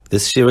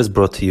This year is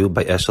brought to you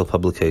by Eshel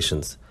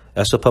Publications.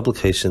 Eshel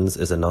Publications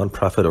is a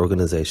non-profit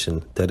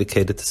organization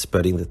dedicated to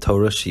spreading the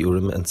Torah,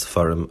 Shiurim, and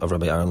Sefarim of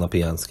Rabbi Aaron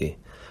Lapiansky.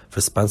 For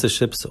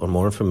sponsorships or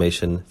more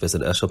information,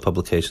 visit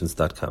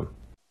eshelpublications.com.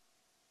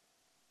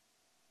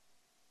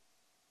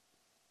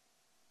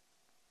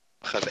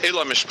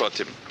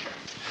 Mishpatim.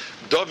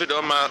 David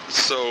Omar,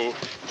 so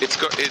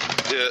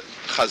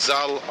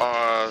Chazal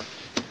are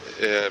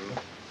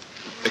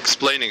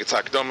explaining it's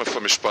Akdama for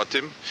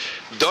Mishpatim.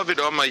 David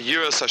Omar,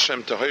 Yiras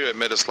Hashem Tahira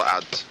Medes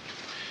La'ad.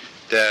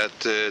 That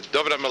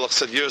David HaMelech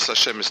said Yiras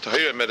Hashem is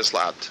Tahira Medes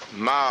La'ad.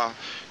 Ma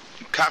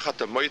Kachat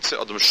HaMoitze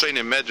Odom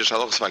Sheini Medrash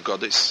Halachos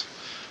VaGodis.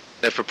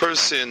 If a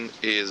person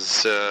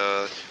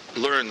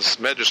learns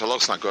Medrash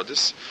Halachos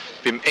VaGodis,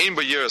 Bim Ein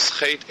Bo Yiras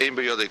Chet, Ein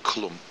Bo Yodei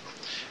Klum.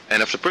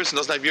 And if the person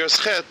doesn't have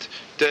Yiras Chet,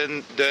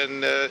 then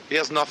he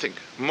has nothing.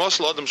 Moshe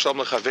Adam Shalom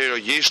Lechavero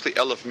Yesh Li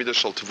Elef Midah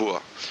Shel Tvua,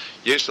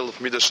 Yesh Elef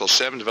Midah Shel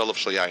Shem V'Elef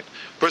Shel Yain.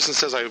 Person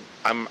says I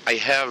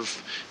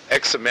have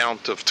X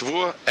amount of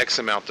Tvua, X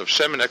amount of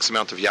Shem, and X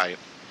amount of Yain.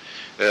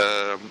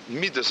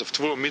 Midas of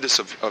Tvua, Midas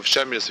of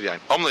Shem, Midas of Yain.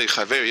 Omle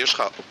Lechavero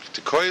Yeshcha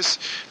Tikois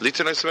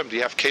Litenos Mem. Do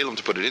you have Kalim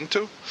to put it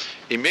into?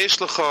 Imesh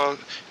Lecha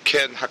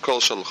Ken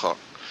Hakol Shalcha.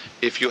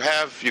 If you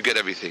have, you get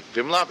everything.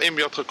 V'Mlav Em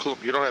Yotcha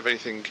Klum. You don't have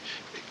anything,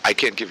 I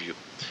can't give you.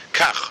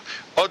 Kach,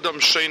 Adam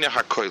Sheine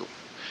HaKoil.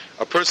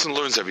 A person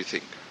learns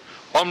everything.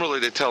 Omruli,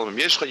 they tell him,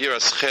 Yeshcha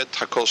Yiras Chet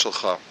HaKol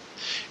Shalcha.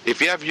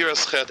 If you have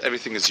Yiras Chet,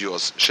 everything is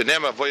yours.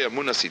 Shenem Avoya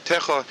Munas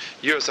Itecha,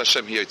 Yiras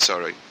Hashem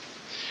Hiyotzarei.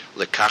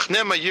 Lekach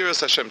Nema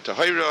Yiras Hashem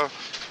Tahira,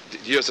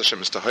 Yiras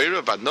Hashem is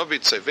Tahira,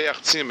 Vadnovit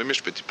Seveach Tzim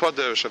Mishpatim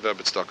Poder Shaver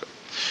B'Tzedakah.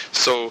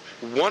 So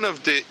one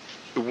of the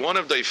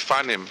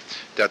ifanim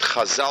that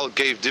Chazal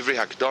gave Divrei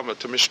Hakdama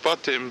to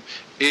Mishpatim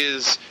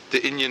is the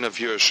Kinyan of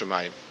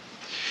Shamayim.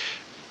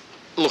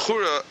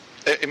 L'chura,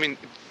 I mean,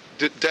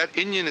 that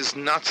Kinyan is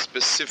not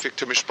specific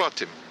to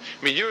Mishpatim.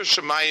 I mean,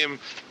 Shamayim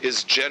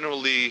is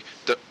generally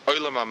the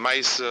Olam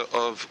HaMaisa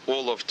of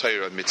all of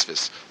Torah and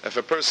mitzvahs. If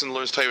a person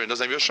learns Torah and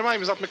doesn't have Shamayim,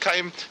 he's not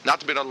Mekayim,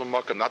 not Ben Al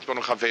Makam, not Ben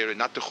Chaveri,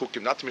 not the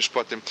Chukim, not the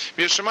Mishpatim.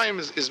 Shamayim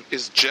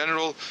is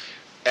general,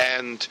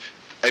 and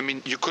I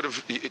mean, you could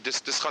have this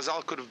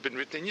Chazal could have been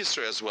written in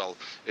Yisrael as well.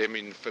 I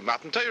mean, for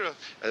Matan Torah,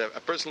 a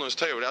person learns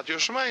Torah without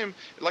Yiras Shamayim,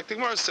 like the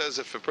Gemara says,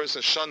 if a person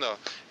is Shana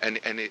and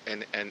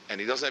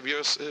he doesn't have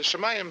Yiras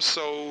Shamayim,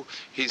 so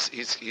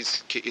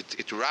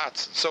it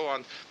rats and so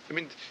on. I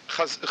mean,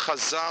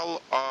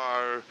 Chazal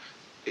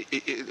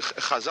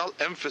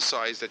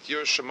emphasize that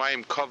Yiras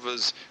Shamayim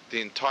covers the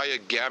entire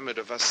gamut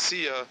of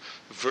Asiya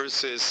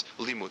versus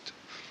Limud.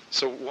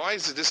 So why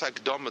is this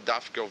Akdama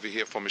Dafka over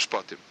here for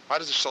Mishpatim? Why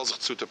does it shal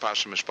sich zu to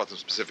Pasha Mishpatim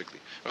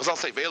specifically? Chazal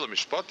say Ve'ela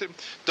Mishpatim,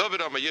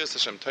 David Amar Yiras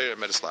Hashem Torah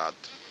Medes La'ad.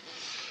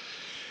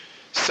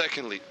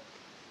 Secondly,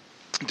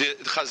 the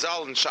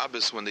Chazal and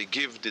Shabbos, when they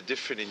give the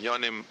different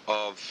inyanim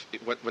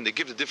when they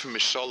give the different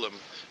mishalim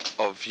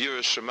of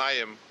Yiras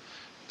Shamayim,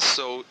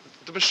 so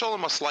the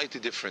mishalim are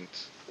slightly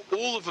different.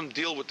 All of them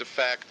deal with the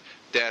fact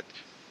that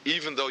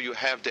even though you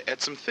have the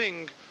etzem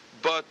thing,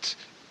 but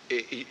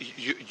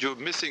you're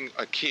missing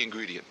a key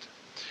ingredient.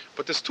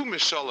 But there's two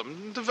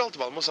mishalim, the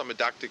Weltwal Musa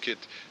Medaktikit,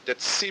 that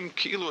seem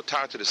kilu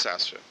atar to the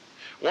Sasra.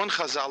 One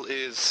Chazal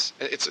is,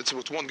 it's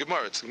with one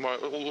Gemara, it's Gemara,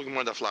 all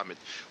Gemara Daflamid.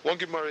 One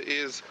Gemara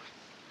is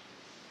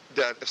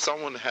that if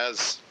someone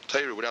has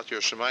Torah without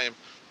Yiras Shamayim,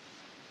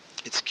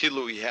 it's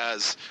kilu, he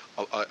has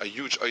a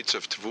huge oitz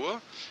of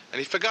Tvua, and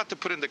he forgot to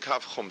put in the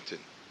Kav Chumtin.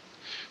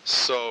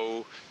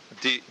 So,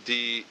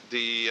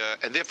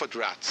 and therefore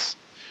drats.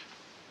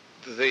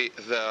 The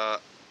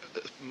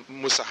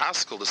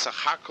Musahaskel, the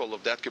Sachakol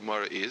of that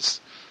Gemara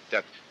is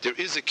that there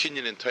is a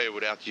Kinyan in Torah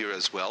without Yira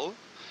as well,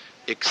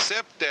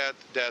 except that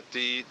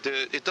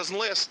it doesn't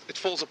last, it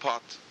falls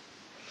apart.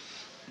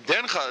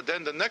 Then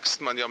the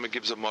next Manyama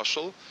gives a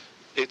mashal.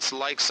 It's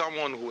like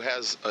someone who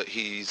has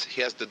he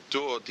has the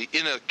door, the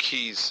inner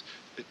keys,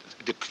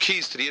 the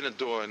keys to the inner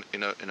door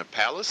in a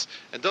palace,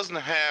 and doesn't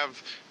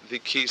have the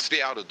keys to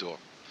the outer door,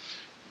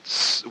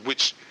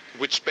 which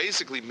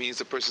basically means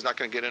the person's not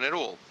going to get in at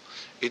all.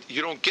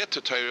 You don't get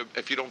to Torah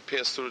if you don't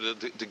pass through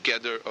the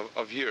gather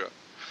of Yira.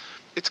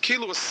 It's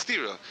kilo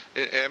stira.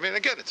 I mean,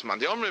 again, it's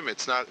Mandi Omrim.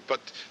 It's not. But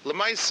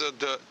Lamaisa,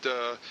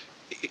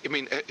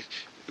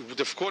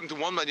 according to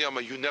one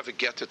Manyama, you never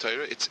get to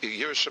Torah. It's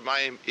Yiras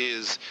Shamayim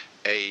is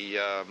a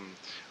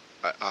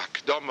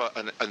akdama,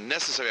 a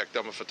necessary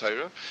akdama for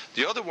Torah.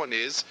 The other one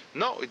is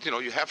no.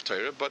 You have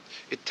Torah, but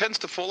it tends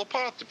to fall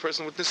apart. The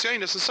person with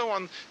nisyanis and so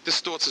on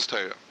distorts his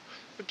Torah.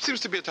 It seems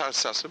to be a Tar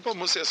Sasra, but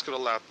Musa asked a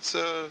lot.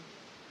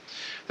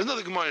 There's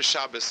another Gemara in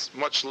Shabbos,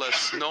 much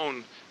less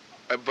known,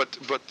 but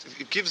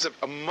it gives a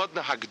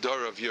Madna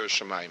Hagdara of Yiras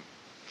Shamayim.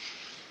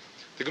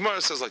 The Gemara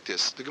says like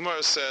this. The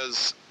Gemara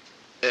says,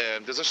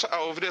 there's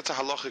over there it's a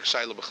halachic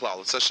shayla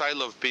b'chlal. It's a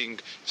shayla of being,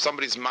 if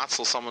somebody's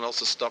matzel someone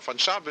else's stuff on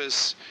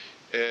Shabbos,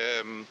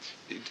 can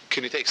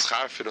he take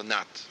schar for it or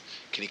not?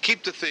 Can he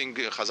keep the thing?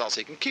 Chazal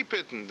say he can keep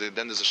it, and then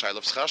there's a shayla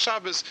of schar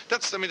Shabbos.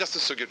 That's the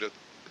sugya.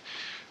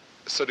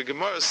 So the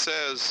Gemara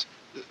says,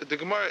 the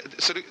Gemara.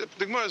 So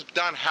the Gemara is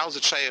down. How's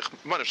it shaykh?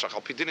 Manavshach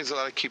al pidin is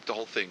allowed to keep the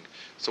whole thing.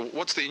 So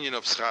what's the union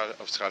of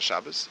schar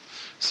Shabbos?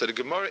 So the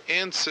Gemara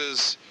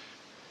answers,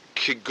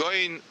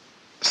 kigoin,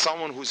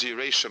 someone who's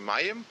Yirei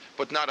Shamayim,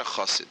 but not a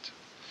chassid.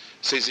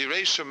 So he's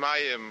Yirei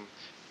Shamayim,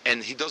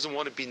 and he doesn't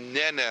want to be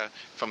nene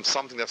from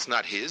something that's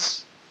not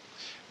his.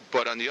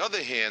 But on the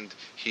other hand,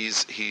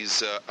 he's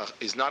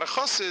not a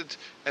chassid,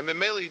 and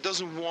Memele, he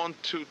doesn't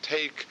want to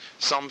take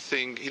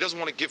something. He doesn't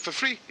want to give for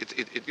free.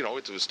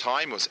 It was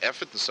time, it was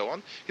effort, and so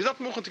on. He's not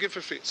muchen to give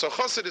for free. So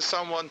chassid is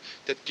someone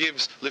that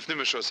gives lifnim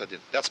mishos adin.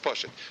 That's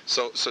pashit.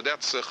 So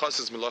that's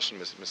chassid's miloshin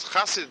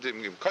chassid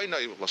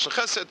koina miloshin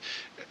chesed.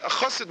 A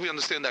chassid, we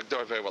understand that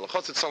very well. A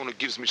chassid is someone who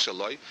gives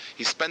mishaloi.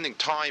 He's spending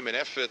time and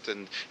effort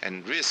and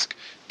risk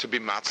to be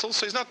matzel.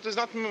 So he's not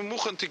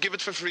muchen to give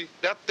it for free.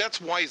 That's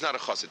why he's not a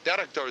chassid. That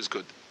akdar is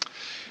good.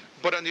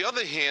 But on the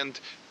other hand,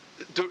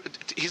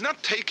 he's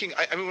not taking.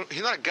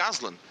 He's not a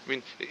gazlan.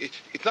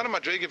 It's not a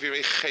madrega of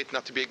Yirei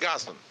not to be a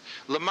gazlan.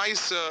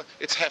 Lemaisa,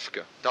 it's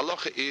hefka. The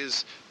halacha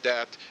is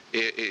that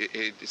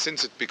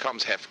since it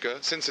becomes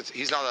hefka,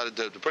 he's not allowed,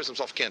 the person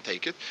himself can't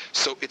take it,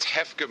 so it's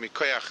hefka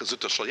mikoyach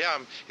zuta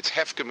shalyam. It's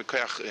hefka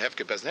mikoyach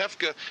hefka bezn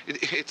hefka.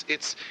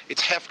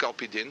 It's hefka al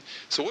pidin.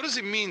 So what does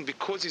it mean?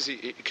 Because he's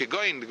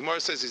kegoin, the Gemara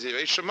says he's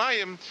Yirei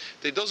Shamayim,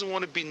 that he doesn't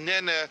want to be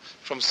nene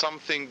from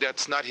something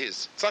that's not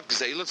his. It's not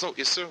gzeila. It's no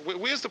isser.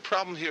 Where's the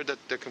problem here that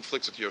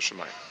conflicts with Yirei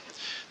Shamayim?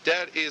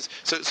 That is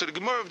so the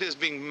Gemara of this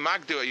being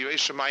magdir or Yirei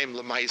Shamayim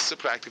lemaisa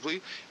practically,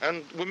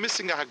 and we're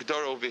missing a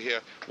hagdar over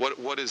here.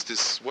 What is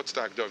this? What's the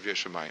hagdar of Yirei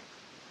Shamayim?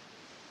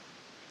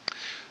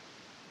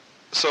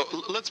 So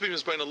let's be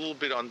explain a little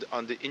bit on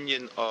the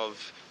inyan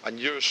of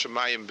Yirei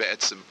Shamayim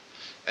be'etzim,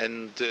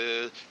 and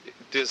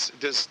there's a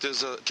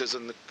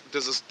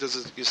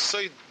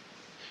yesod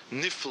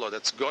nifla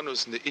that's gone in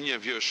the inyan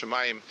of Yirei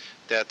Shamayim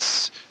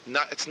it's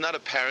not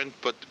apparent,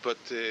 but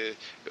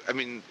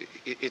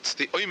it's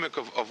the oimek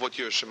of what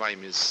Yirei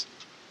Shamayim is.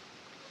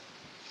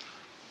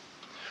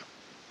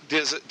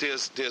 There's a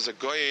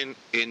goyin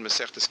in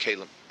Masechtas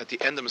Kelim, at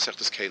the end of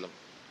Masechtas Kelim,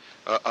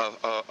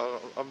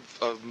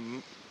 a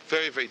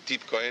very, very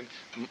deep goyin.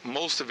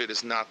 Most of it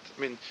is not,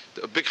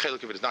 a big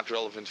chelik of it is not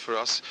relevant for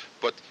us,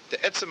 but the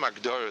etzem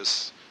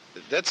agdoris,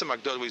 the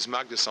way he's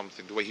magdar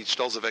something, the way he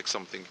shtels avek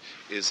something,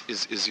 is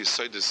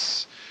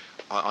yesodis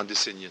on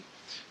this inyan.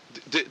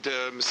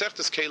 The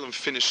Masechtas Kelim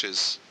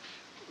finishes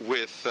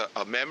with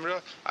a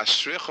memra,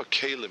 Ashrecha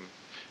Kelim,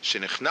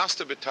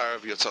 Shenechnasta B'tara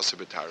v'yotzasa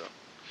B'tara.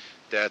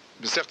 That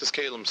Masechtas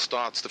Kelim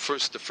starts, the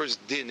first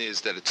din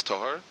is that it's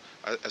tahar,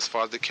 as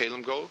far as the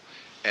Kelim go,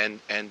 and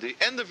the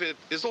end of it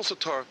is also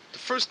tahar. The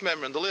first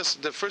memra and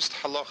the first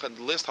halacha and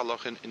the last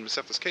halacha in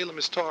Masechtas Kelim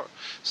is tahar.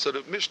 So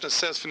the Mishnah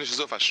finishes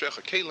off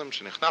Ashrecha Kelim,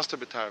 Shenechnasta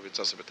B'tara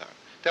v'yotzasa B'tara.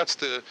 That's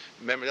the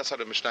memra. That's how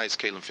the Mishnah's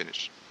Kelim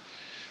finish.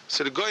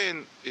 So the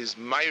Goyen is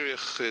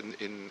Meirich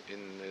in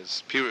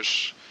his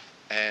Pirush,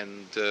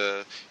 and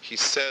he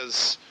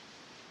starts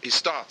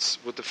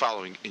with the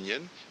following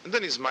inyan, and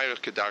then he's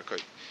Meirich Kedarkoi.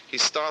 He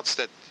starts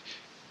that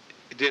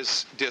there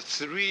are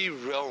three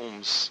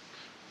realms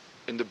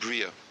in the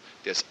Bria.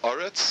 There's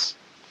Oretz,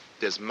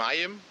 there's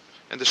Mayim,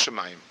 and the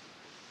Shamayim.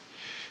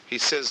 He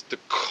says the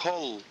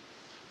Kol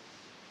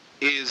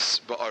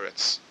is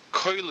Ba'aretz.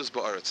 Koil is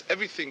Ba'aretz.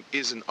 Everything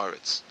is in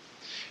Oretz.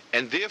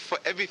 And therefore,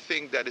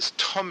 everything that is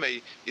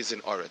Tomei is in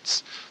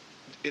Oretz.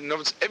 In other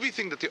words,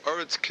 everything that the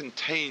Oretz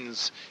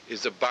contains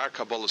is a Bar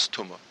Kabbalah's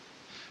Tumah.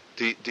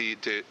 The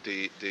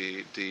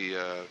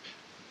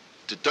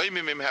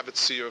Doimimim have a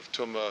tzir of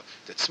Tumah,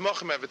 the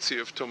Tzmochim have a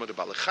tzir of Tumah, the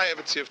Balachai have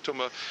a tzir of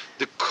Tumah.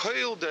 The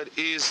Koil that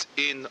is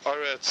in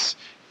Oretz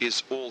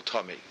is all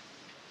Tomei.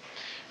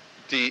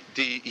 The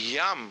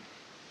Yam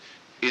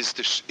is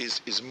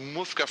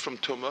Mufka from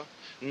Tumah.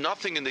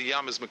 Nothing in the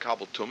Yam is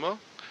Makabel Tumah.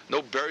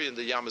 No berry in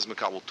the Yam is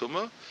Makabel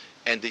Tumah,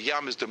 and the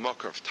Yam is the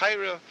Makar of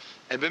Tyra,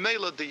 and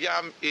B'meila the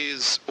Yam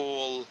is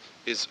all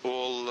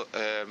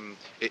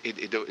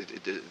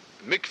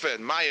mikveh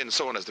and Maya and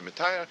so on as the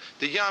Mitayar.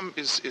 The Yam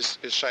is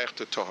shaykh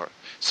to Tohar.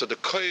 So the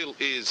Koil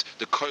is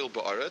the Koil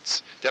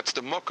Ba'aretz. That's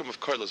the Mokum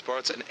of Koil is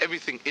Ba'aretz, and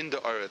everything in the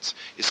Aretz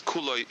is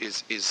Kuloi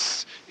is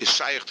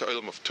shaykh to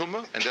Olam of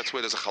Tumah, and that's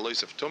where there's a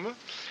Chalois of Tumah,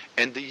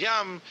 and the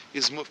Yam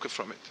is Mufka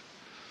from it.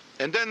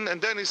 And then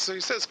he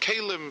says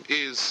Kalim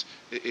is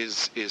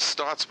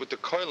starts with the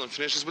Koil and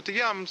finishes with the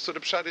Yam. So the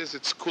pshat is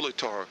it's Kulei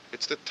Torah.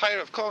 It's the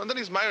Tyre of Koil, and then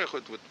he's Meirich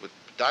with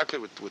darkly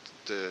with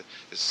the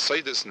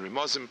Seidus and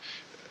Rimozim.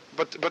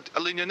 But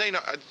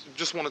Alinyanena, I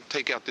just want to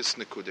take out this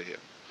nekuda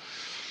here.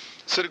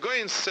 So the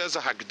Goyen says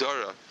a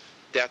Hagdara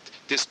that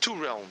there's two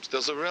realms.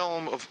 There's a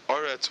realm of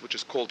Oretz which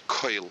is called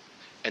Koil,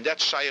 and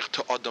that's shaykh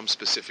to Adam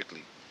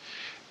specifically.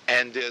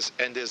 And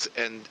then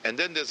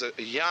there's a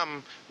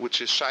Yam which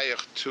is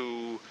shaykh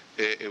to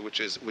which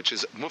is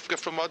mufka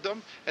from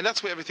Adam, and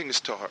that's where everything is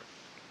tahar.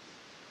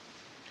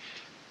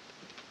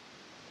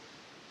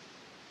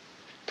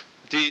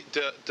 The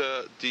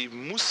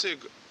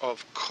musig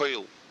of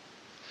koil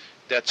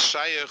that's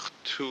shaykh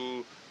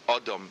to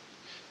Adam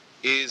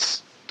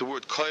is the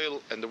word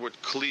koil and the word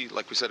kli,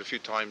 like we said a few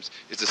times,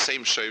 is the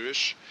same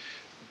shirish.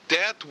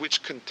 that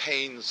which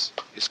contains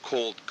is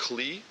called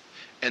Kli,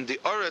 and the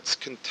Aretz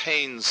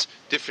contains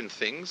different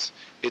things.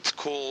 It's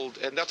called,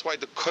 and that's why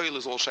the Koil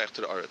is all shaykh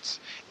to the Aretz.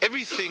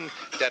 Everything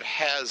that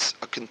has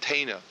a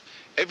container,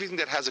 everything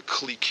that has a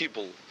Kli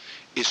Kibble,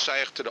 is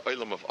shaykh to the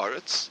Olam of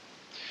Aretz.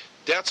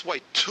 That's why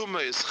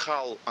Tumah is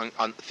chal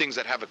on things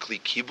that have a Kli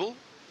Kibble,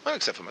 well,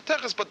 except for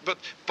Mateches, but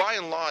by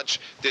and large,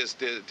 there's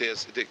the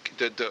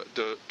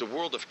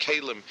world of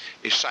Kalim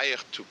is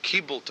shaykh to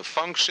Kibble, to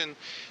function.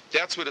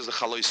 That's where there's a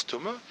Chalois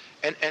Tumah.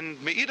 And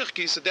Me'irach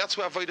Gisa, that's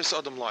where Avodas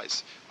Adam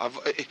lies.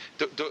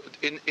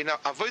 In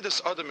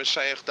Avodas Adam is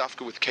shaykh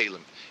dafka with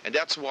Kalim. And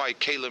that's why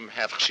Kalim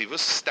have chshivas.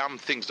 Stam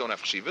things don't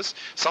have chshivas.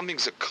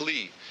 Something's a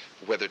Kli,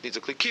 whether it needs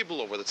a Kli Kibble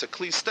or whether it's a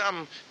Kli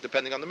Stam,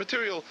 depending on the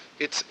material,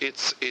 it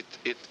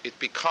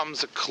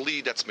becomes a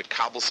Kli that's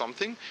Mekabel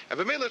something. And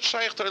B'meila it's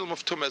shaykh to Olam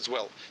of Tumah as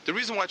well. The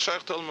reason why it's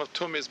shaykh to Olam of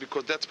Tumah is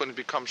because that's when it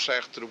becomes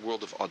shaykh to the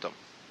world of Adam.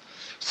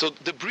 So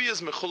the Bria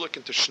is mechuluk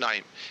into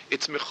Shnaim.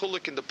 It's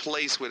mechuluk in the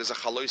place where there's a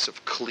chalois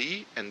of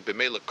Kli and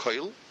B'meila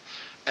Koil,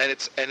 and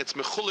it's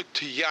mechuluk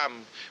to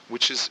Yam,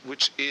 which is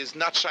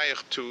not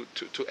shaykh to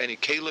any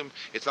Kalim.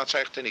 It's not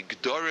shaykh to any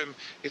Gdorim.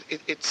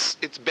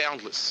 It's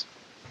boundless.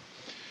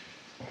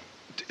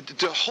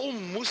 The whole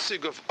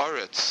musig of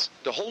Aretz,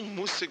 the whole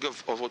musig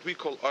of what we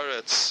call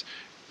Aretz,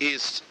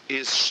 is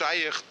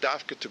shaykh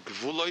dafke to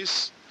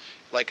Gvulois,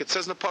 like it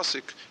says in the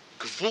pasuk.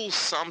 Gvul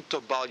samto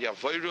bal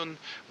yavoirun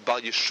bal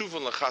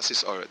yeshuvun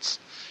lechasis Aretz.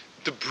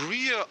 The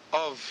bria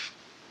of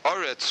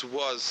Aretz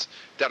was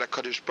that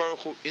HaKadosh Baruch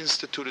Hu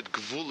instituted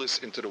Gvulis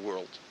into the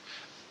world.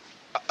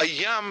 A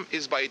yam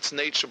is by its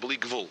nature bli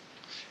Gvul,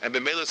 and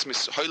b'meila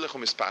it's hoylech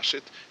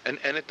u'mispashit, and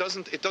it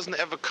doesn't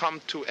ever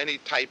come to any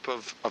type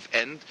of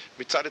end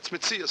mitzad its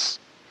mitzias.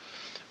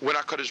 When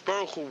HaKadosh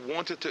Baruch Hu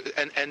wanted to,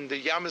 and the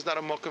yam is not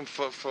a mokum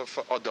for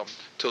Adam.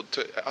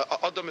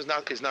 Adam is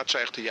not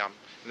shaykh to yam,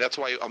 and that's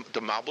why the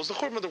Mabul is the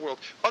churban of the world.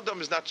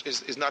 Adam is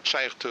not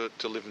shaykh to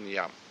live in the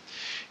yam.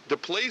 The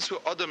place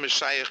where Adam is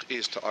shaykh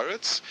is to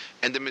Aretz,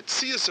 and the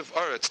mitzias of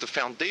Aretz, the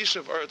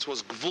foundation of Aretz,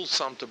 was Gvul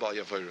Samta Bal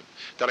Yavorim.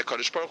 That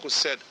HaKadosh Baruch Hu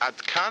said, Ad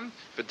Kan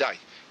V'dai.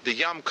 The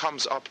yam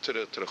comes up to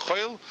the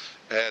choil,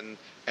 and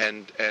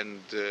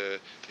the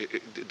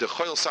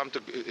choil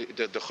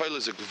the choil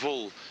is a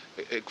gvul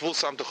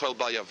sam to choil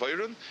bal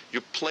yavorin.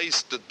 You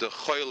place the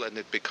choil and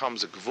it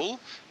becomes a gvul,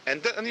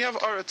 and you have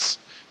aretz.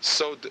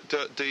 So the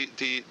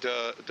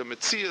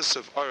metzias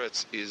of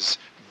aretz is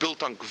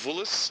built on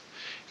gvulis,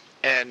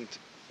 and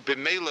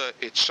b'meila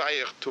it's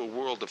shaykh to a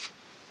world of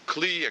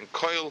kli and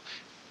koil.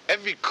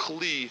 Every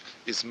kli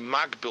is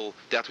magbil,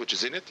 that which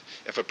is in it.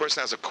 If a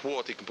person has a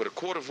quart, he can put a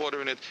quart of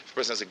water in it. If a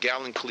person has a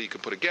gallon kli, he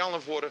can put a gallon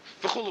of water.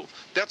 V'chulu.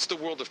 That's the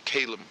world of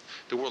kalim.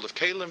 The world of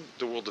kalim,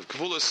 the world of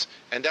gvulis,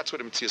 and that's what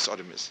the Metzias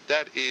Adam is.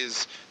 That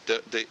is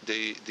the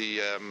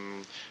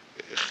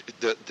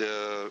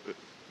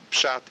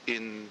pshat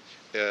in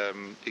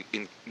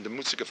the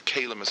musik of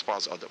kalim as far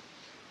as Adam.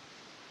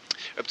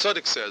 Reb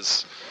Tzadok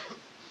says,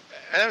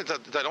 and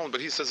I don't, but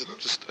he says it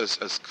just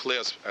as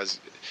clear as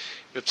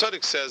Reb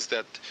Tzadok says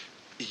that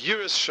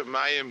Yirat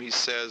Shamayim, he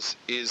says,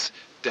 is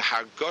the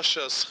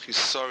hargoshas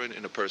chisorin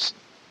in a person.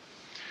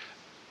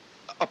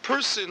 A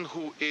person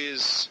who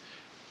is,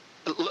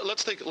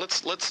 let's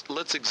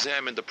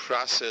examine the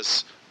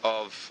process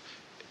of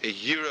a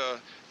yira.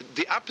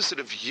 The opposite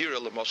of yira,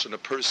 l'moshe, in a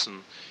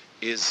person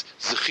is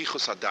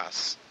zechichus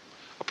hadas.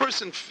 A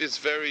person is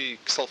very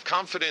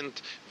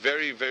self-confident,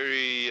 very,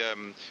 very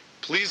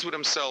pleased with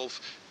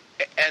himself,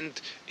 and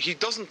he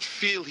doesn't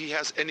feel he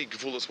has any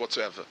gvulas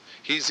whatsoever.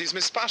 He's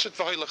mispashet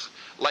v'hoylech,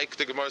 like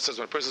the Gemara says,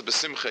 when a person is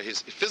besimcha,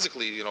 his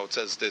physically, it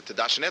says the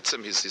dashin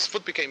etzem, his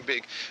foot became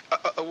big.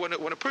 When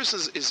a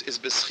person is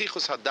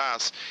beschichus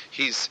hadas,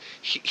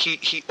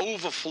 he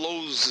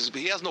overflows.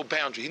 He has no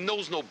boundary. He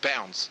knows no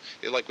bounds.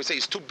 Like we say,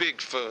 he's too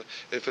big for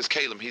his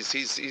kalim.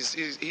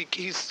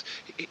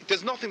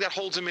 There's nothing that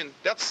holds him in.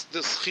 That's the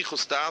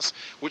schichus das,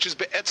 which is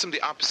be'etzem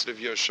the opposite of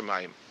Yirat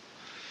Shamayim.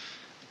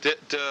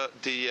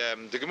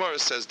 The Gemara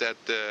says that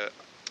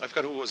I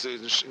forgot who was in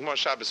Gemara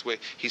Shabbos where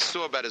he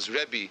saw about his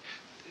Rebbe.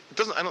 It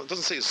doesn't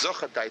say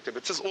Zocha Daita, but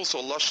it says also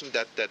a lashon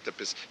that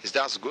his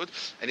das good.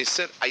 And he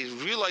said, I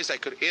realized I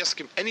could ask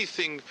him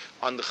anything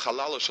on the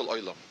Halal Shel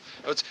Olam.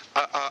 It's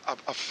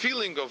a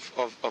feeling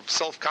of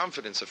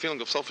self-confidence, a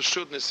feeling of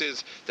self-assuredness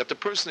is that the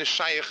person is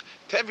shaykh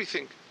to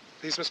everything.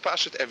 He's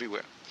mispashet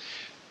everywhere.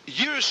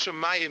 Yirat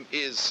Shamayim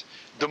is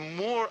the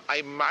more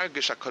I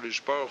margish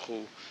HaKadosh Baruch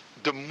Hu,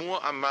 the more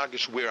I'm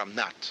margish where I'm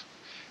not.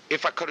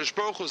 If HaKadosh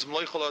Baruch Hu is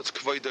Mleichol Ha'etz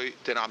Kvoidoi,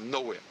 then I'm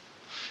nowhere.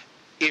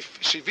 If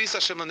Shivis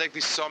Hashem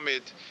L'negdi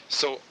Somid,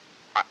 so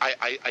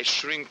I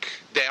shrink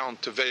down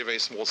to very, very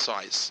small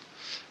size.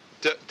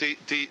 The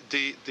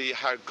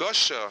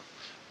hargosha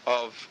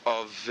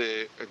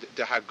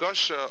the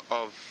hargosha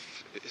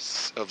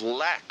of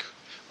lack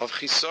of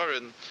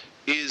chisaron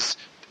is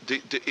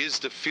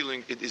the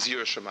feeling. It is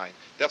Yirat Shamayim.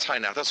 That's high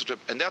now. That's what,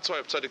 and that's why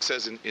Reb Tzadok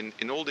says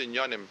in all the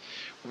inyanim,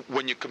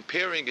 when you're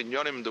comparing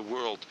inyanim in the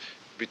world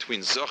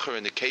between Zocher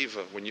and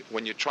Nekeva,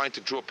 when you're trying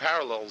to draw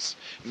parallels,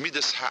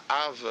 Midas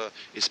Ha'ava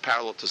is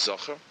parallel to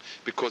Zocher,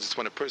 because it's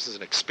when a person is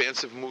in an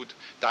expansive mood.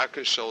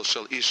 Darker shall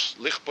ish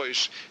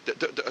lichboish.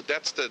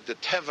 That's the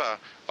teva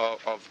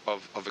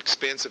of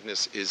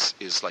expansiveness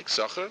is like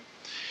Zocher.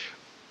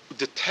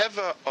 The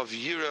teva of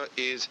Yira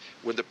is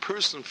when the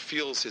person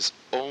feels his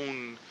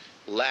own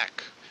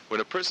lack,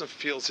 when a person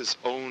feels his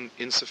own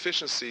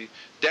insufficiency.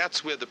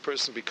 That's where the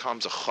person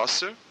becomes a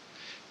chaser.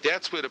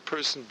 That's where the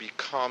person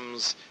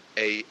becomes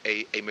a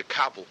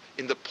mekabel.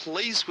 In the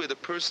place where the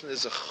person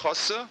is a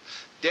chaser,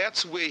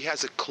 that's where he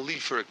has a kli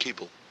for a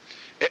kibble.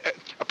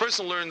 A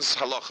person learns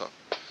halacha,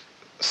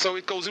 so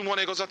it goes in one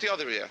ear, goes out the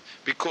other ear,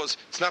 because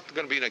it's not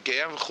going to be in a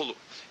gear.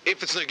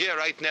 If it's in a gear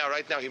right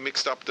now he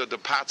mixed up the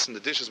pots and the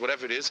dishes,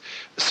 whatever it is.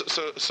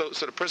 So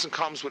the person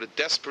comes with a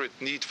desperate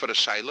need for the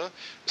shaila.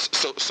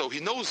 So he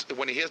knows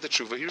when he hears the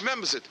tshuva, he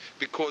remembers it,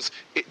 because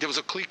there was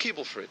a kli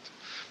kibble for it.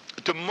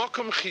 The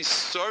makom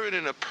chisaron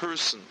in a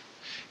person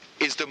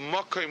is the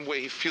makom where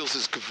he feels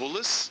his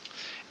gevulis,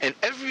 and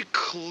every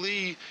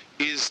kli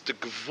is the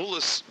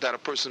gevulis that a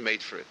person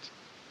made for it.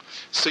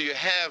 So you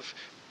have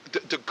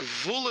the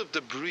gevul of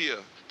the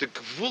bria, the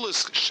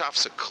gevulis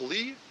shafs a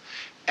kli,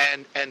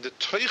 and the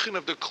teichen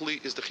of the kli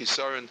is the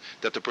chisaron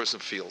that the person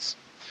feels.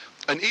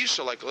 An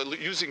isha, like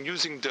using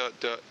the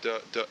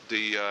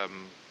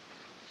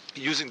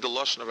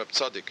lashon of Reb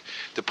Tzaddik,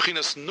 the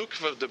b'chinas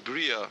nukva of the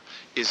bria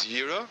is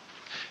yira,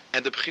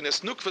 and the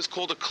b'chinas nukva is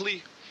called a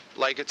kli.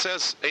 Like it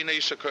says, Eina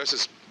isha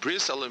curses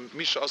bris alim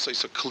misha also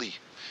is a kli.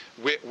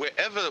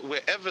 Wherever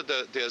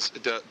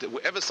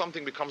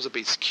something becomes a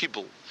base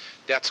kibble,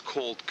 that's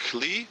called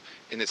kli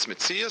in its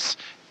mitzias,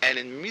 and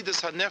in midas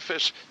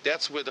hanefesh,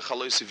 that's where the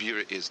chalois of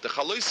yira is. The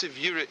chalois of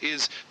yira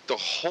is the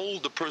whole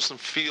the person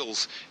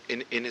feels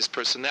in his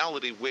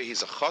personality, where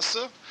he's a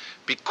chasa,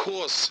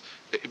 because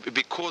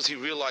he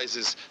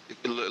realizes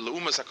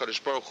leumas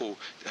hakadosh baruch hu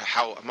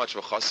how much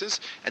of a chas is,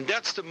 and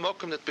that's the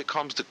mokum that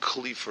becomes the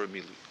kli for a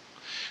milu.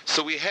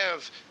 So we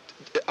have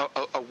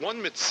a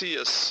one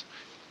mitzias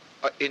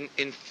in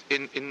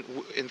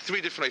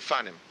three different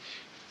ifanim.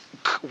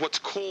 What's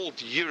called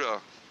yira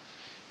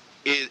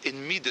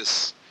in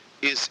midas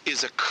is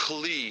a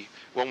kli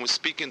when we're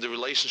speaking the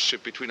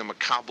relationship between a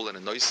makabel and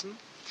a noisen,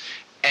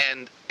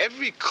 and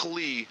every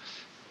kli,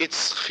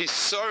 its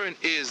chisaron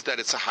is that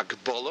it's a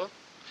hagbala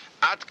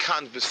ad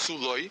kan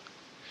v'suloi.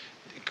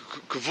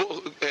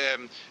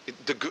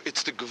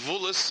 It's the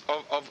gevulis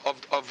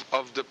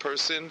of the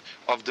person,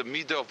 of the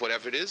midah, of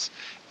whatever it is,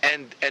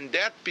 and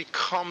that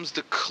becomes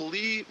the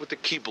kli with the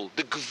kibble.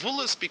 The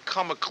gevulis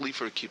become a kli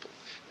for a kibble.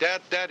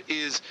 That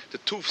is the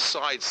two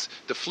sides,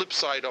 the flip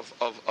side of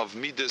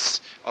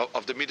midas,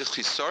 of the midas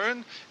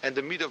chisaron, and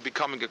the midah of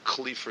becoming a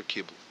kli for a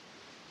kibble.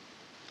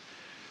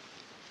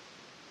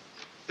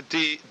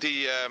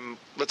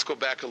 Let's go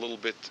back a little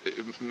bit,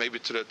 maybe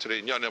to the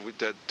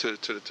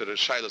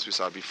shailas we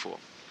saw before.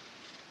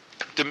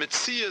 The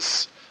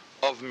mitzias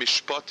of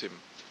Mishpatim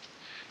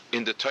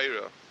in the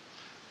Torah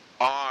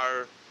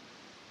are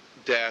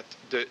that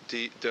there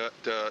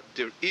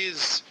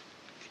is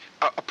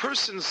a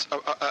person's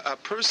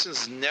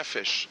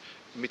nefesh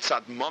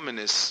mitzad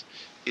mominis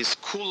is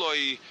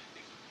kuloi.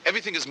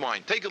 Everything is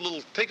mine. Take a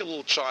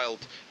little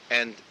child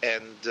and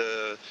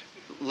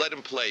let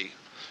him play.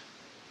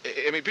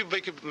 I mean, people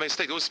make a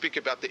mistake. They always speak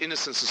about the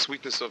innocence and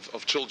sweetness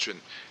of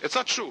children. It's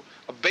not true.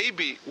 A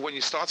baby, when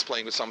he starts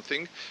playing with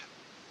something,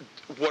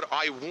 what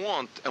I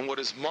want and what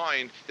is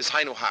mine is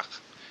hainu hach.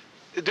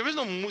 There is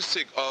no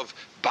musig of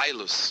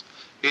bailus.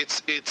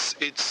 It's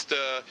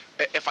the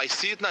if I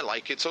see it and I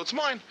like it, so it's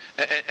mine.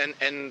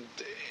 And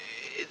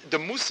the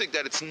musig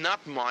that it's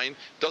not mine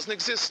doesn't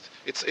exist.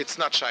 It's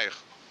not shaykh.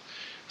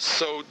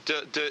 So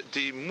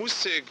the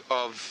musig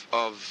of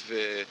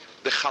the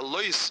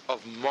chalois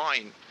of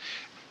mine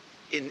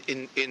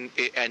and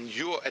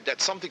that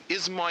something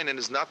is mine and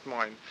is not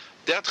mine,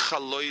 that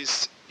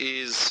chalois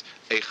is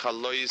a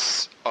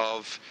chalois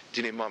of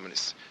dinei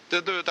mamanis.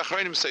 The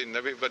Achronim say, and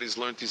everybody's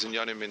learned these in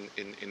Yanim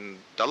in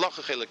the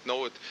halacha chelik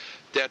know it,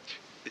 that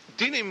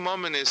dinei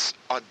mamanis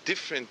are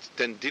different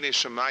than dinei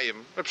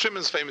Shamayim. Reb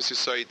Shimon's famous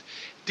Yisoid.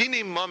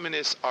 Dinei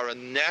mamanis are a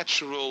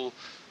natural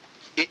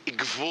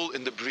gvul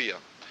in the bria.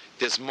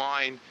 There's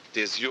mine,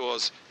 there's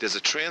yours, there's a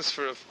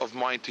transfer of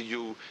mine to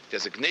you,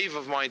 there's a gneiv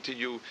of mine to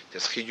you,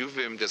 there's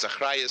chiyuvim, there's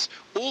achrayas.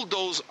 All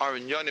those are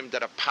inyanim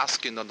that are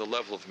paskin on the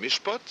level of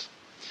mishpat,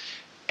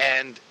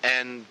 and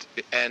then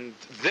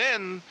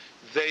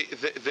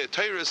the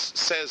Torah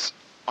says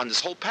on this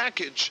whole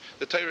package,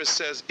 the Torah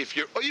says if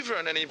you're over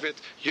on any of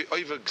it, you're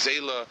over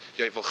gzela,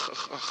 you're over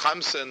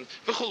chamsen,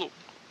 v'chulu.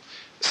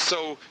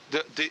 So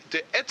the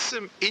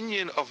etzem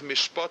inyan of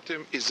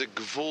mishpatim is a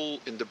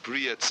gvul in the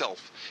bria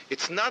itself.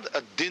 It's not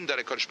a din that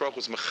a Kadosh Baruch Hu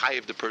is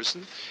mechayev the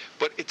person,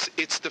 but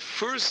it's the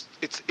first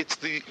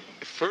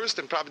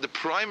and probably the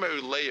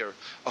primary layer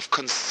of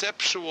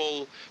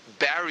conceptual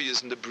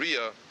barriers in the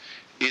bria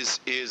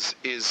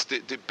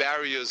the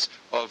barriers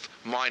of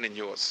mine and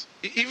yours.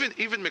 Even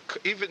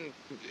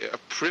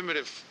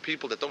primitive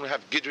people that don't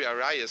have gidri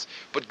arayas,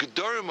 but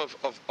gedorim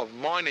of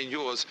mine and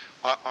yours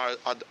are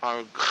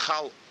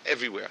chal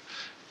everywhere.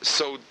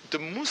 So the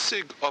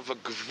musig of a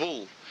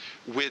gvul,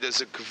 where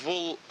there's a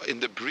gvul in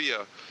the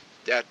bria,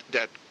 that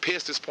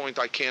past this point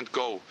I can't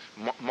go.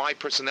 My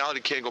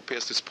personality can't go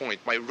past this point.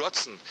 My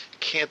rutzen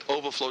can't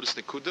overflow this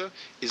nekuda,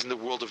 is in the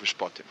world of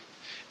Mishpatim.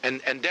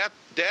 And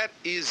that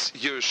is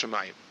Yirat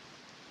Shamayim.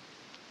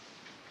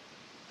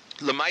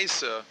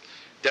 Lemaisa,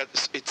 that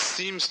it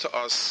seems to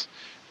us,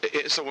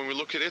 so when we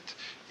look at it,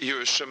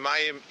 Yirat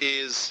Shamayim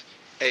is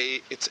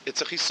it's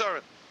a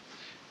chisaron.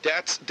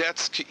 That's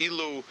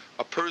keilu,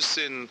 a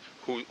person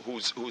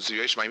who's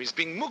Yirat Shamayim. He's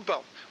being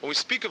mugbal. When we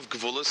speak of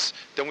gvulas,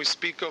 then we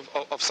speak of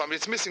somebody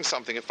that's missing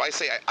something. If I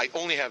say I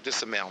only have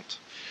this amount,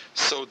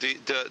 so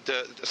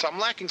so I'm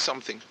lacking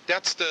something.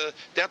 That's the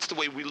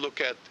way we look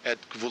at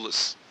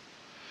gvulas.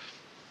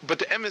 But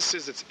the emes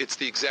is it's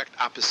the exact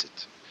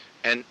opposite,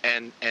 and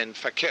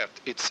fakert.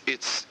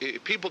 It's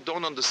people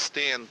don't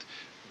understand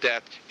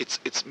that it's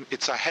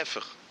a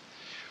hefech.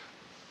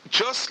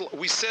 Just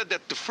we said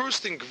that the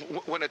first thing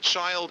when a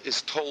child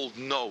is told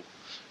no,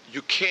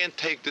 you can't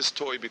take this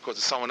toy because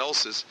it's someone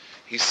else's,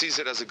 he sees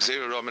it as a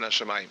gzeira min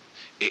hashamayim.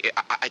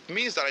 It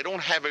means that I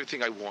don't have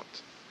everything I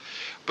want.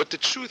 But the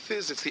truth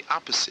is, it's the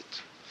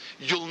opposite.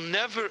 You'll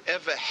never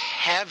ever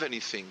have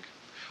anything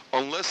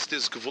unless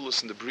there's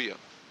gvulas in the bria.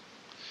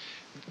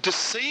 The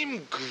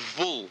same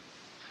gvul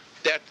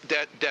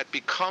that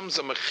becomes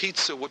a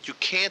mechitza, what you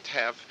can't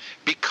have,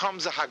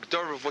 becomes a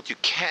hagdar of what you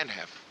can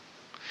have.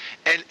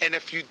 And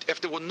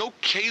if there were no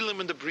kalim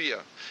in the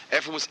bria,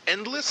 if it was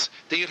endless,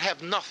 then you'd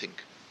have nothing.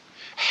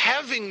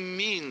 Having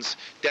means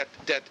that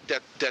there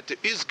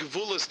is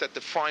gvulas that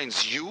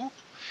defines you,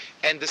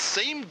 and the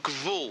same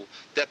gvul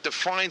that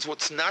defines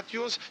what's not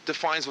yours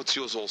defines what's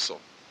yours also.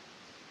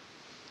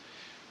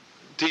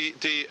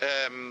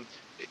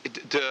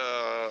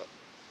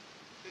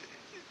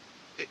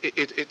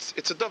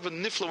 It's a dove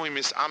niflo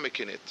misamek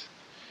in it,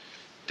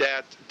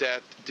 that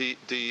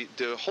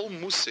the whole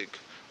musig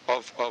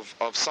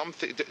of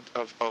something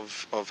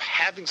of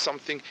having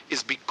something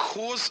is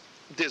because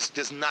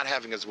there's not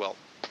having as well.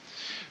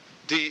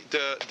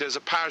 There's a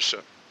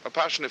parsha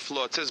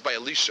niflo. It says by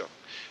Elisha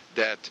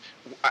that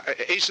one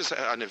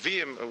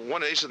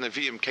of Eishes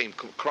Neviim came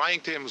crying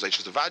to him. It was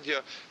Eishes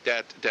Avadia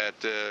that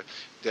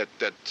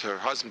her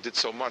husband did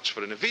so much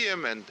for the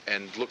Neviim,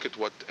 and look at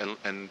what the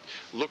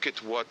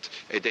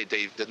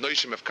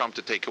Noishim have come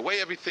to take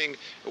away everything.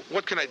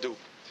 What can I do?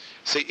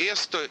 Say,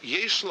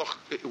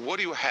 what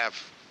do you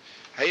have?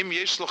 So she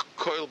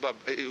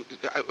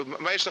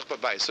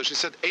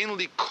said,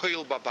 "Ainli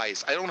koil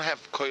babais." I don't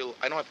have koil.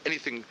 I don't have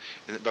anything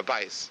in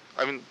babais.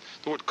 I mean,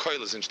 the word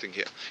koil is interesting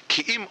here.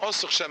 Ki'im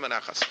osach shemen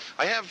achas.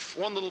 I have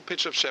one little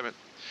pitch of shemen.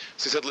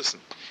 So he said,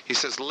 "Listen." He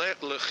says,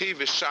 "Lechi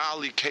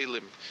v'shali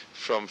kelim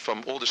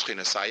from all the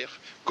shchinasayich.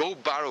 Go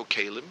borrow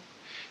kelim,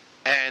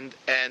 and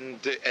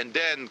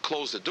then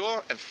close the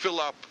door and fill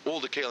up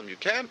all the kelim you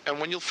can. And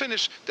when you'll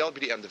finish, that'll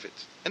be the end of it.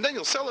 And then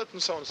you'll sell it,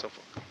 and so on and so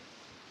forth."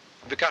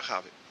 V'kach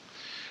havi.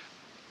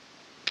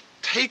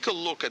 Take a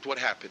look at what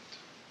happened.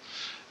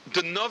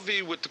 The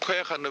Navi with the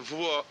Koyach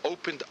HaNevuah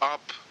opened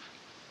up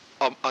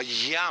a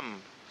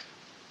yam,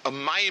 a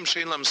mayim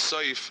she'elam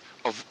soif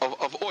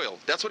of oil.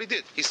 That's what he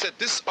did. He said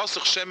this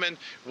asach shemen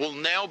will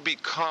now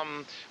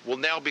become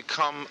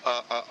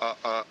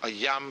a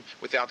yam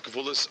without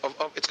gvulas.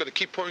 It's going to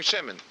keep pouring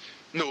shemen.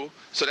 No,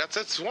 so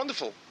that's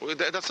wonderful.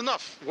 That's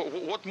enough.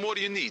 What more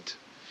do you need?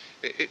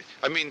 It's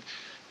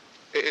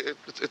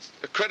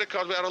a credit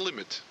card without a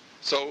limit.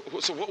 So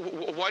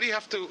why do you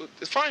have to?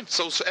 It's fine.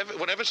 So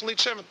whenever she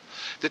needs shemen,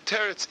 the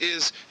teretz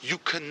is you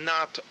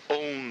cannot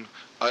own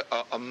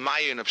a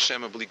mayan of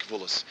shemen b'li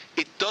gvulas.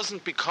 It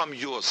doesn't become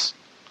yours.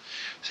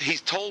 He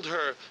told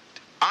her,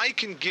 I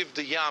can give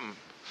the yam,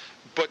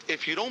 but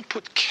if you don't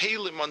put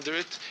kalim under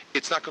it,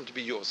 it's not going to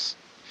be yours.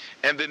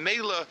 And the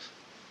Mela,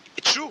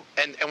 it's true.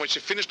 And when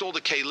she finished all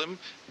the kalim,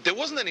 there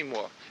wasn't any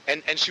more.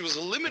 And she was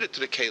limited to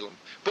the kalim.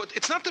 But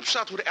it's not the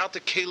pshat without the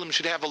kalim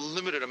should have a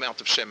limited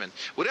amount of shemen.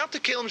 Without the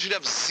kalim should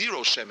have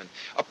zero shemen.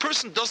 A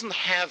person doesn't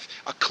have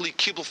a kli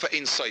kibble for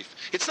ein soif.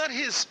 It's not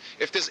his.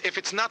 If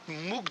it's not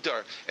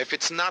mugdar, if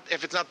it's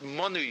not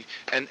money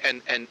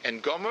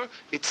and gomer,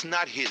 it's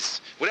not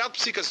his. Without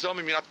psikas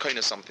domim, you're not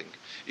kaina something.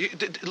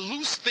 The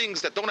loose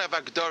things that don't have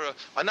agdara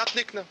are not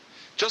nikna.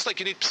 Just like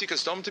you need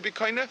psikas dom to be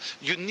kaina,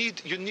 you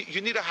need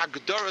a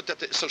hagdara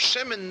that so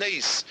shemen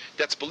neis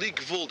that's beli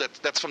gvul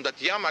that's from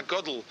that yam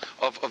agadol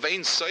of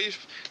ein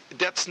soif.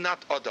 That's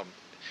not adam.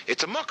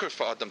 It's a mocker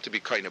for adam to be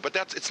kaina, but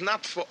it's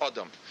not for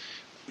adam.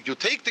 You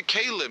take the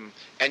kalim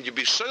and you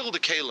be shoyl the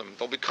kalim.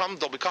 They'll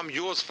become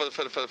yours for the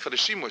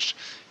shimush.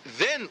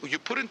 Then you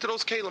put into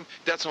those kalim.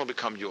 That's when it'll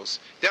become yours.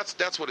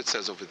 That's what it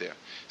says over there.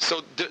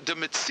 So the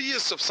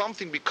metzias of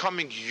something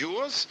becoming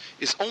yours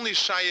is only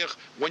shayach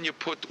when you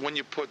put a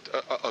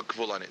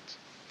gvul on it.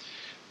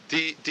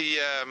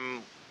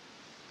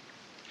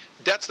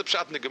 That's the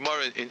pshat in the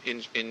Gemara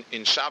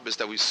in Shabbos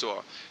that we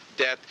saw.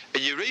 That a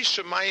Yirei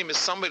Shamayim is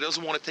somebody who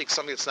doesn't want to take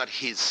something that's not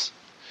his.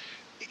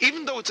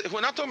 Even though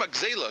we're not talking about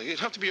Gzela, you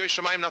have to be Yirei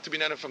Shamayim not to be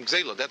nana from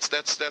Gzela. That's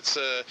that's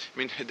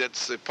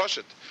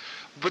Pashat.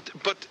 But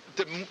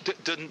the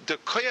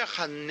koyach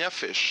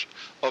hanefesh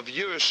of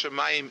Yirei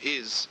Shamayim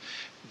is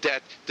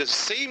that the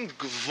same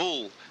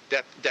gvul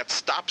that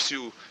stops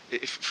you,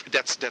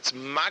 that's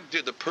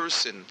magdir the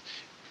person.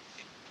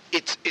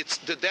 It's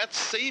that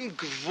same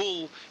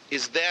gvul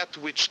is that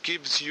which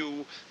gives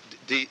you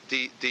the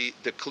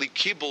kli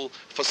kibul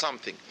for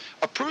something.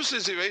 A person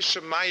is Yirei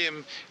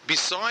Shamayim,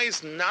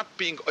 besides not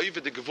being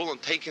over the gvul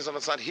and taking something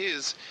that's not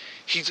his,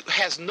 he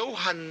has no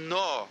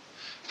hana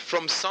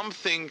from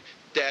something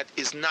that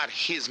is not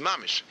his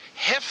mamish.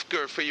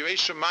 Hefker for Yirei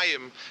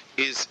Shamayim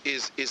is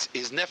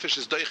nefesh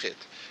is doichet.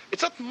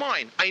 It's not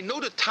mine. I know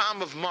the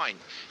time of mine.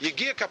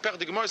 Yegir kaper.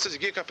 The Gemara says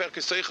Yegir kaper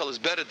kiseichel is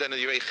better than a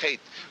Yirei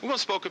chet. We won't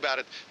spoke about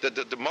it.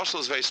 The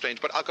marshal is very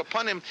strange. But al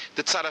kapanim,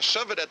 the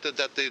tzarashava that the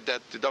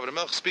David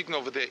Melech speaking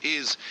over there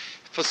is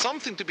for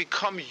something to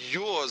become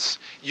yours.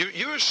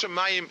 Yirei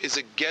Shamayim is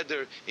a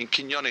gather in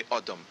Kinyan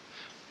Adam.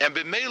 And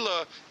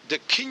b'meila, the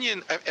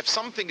Kinyan, if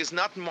something is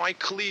not my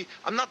kli,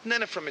 I'm not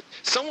nene from it.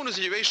 Someone who's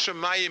Yirei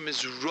Shamayim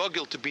is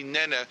rugged to be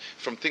nene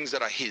from things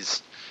that are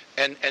his.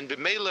 And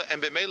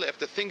b'meila, if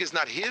the thing is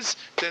not his,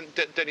 then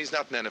he's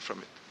not nene from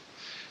it.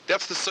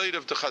 That's the side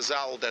of the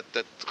Chazal that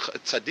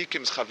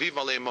tzadikim's chaviv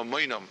aleim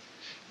amoinam.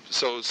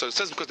 So it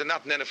says because they're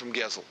not nene from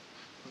gezel.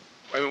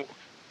 I mean,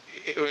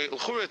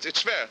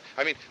 it's fair.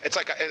 I mean, it's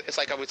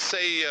like I would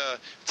say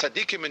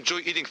tzaddikim enjoy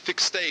eating thick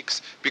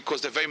steaks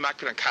because they're very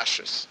makir and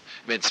kashrus.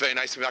 I mean, it's very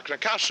nice to be makir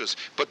and kashrus,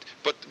 but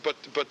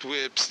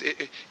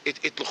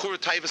l'chura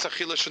taivas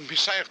achila shouldn't be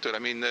shaykh to it. I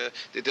mean,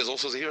 there's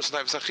also zehirus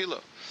taivas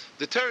achila.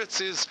 The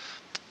teretz is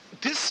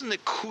this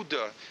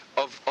nekuda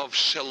of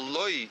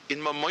shaloi in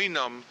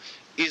mamoinam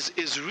is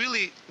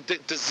really the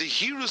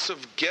zehirus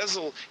of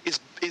gezel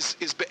is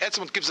be'etzim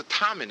what gives a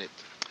tam in it.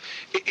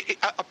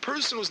 A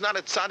person who's not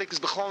a tzaddik is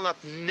b'chol not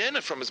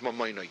nene from his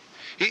mamoinoi.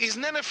 He's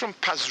nene from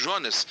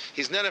pazronis.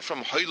 He's nene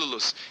from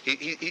hoylulus.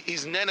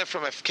 He's nene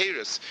from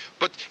efkeris.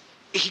 But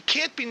he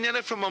can't be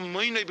nene from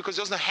mamoinoi because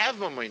he doesn't have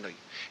mamoinoi.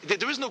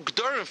 There is no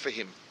gedorim for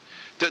him.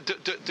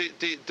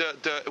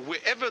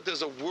 Wherever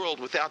there's a world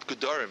without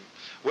gedorim,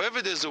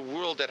 wherever there's a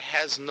world that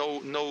has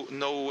no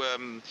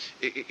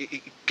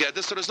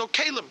gather, so there's no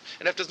kalim.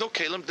 And if there's no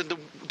kalim,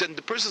 then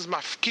the person's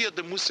mafkir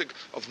the musig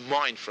of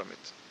mind from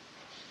it.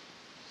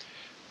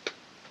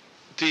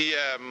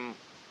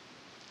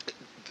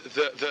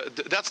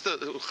 That's the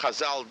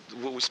Chazal.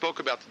 We spoke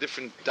about the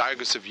different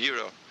diagrams of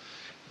Yira.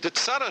 The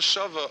tzara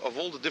shava of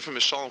all the different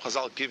Mishalim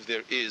Chazal give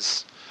there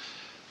is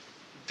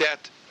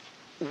that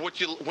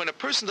when a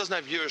person doesn't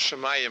have Yira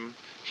Shamayim,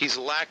 he's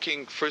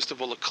lacking first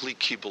of all a kli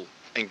kibul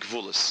and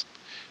gvulis.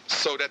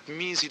 So that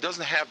means he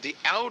doesn't have the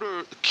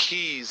outer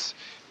keys.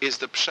 Is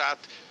the pshat?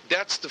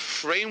 That's the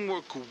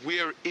framework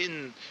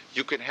wherein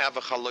you can have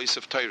a chalois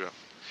of Torah.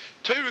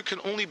 Torah can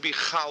only be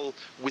chal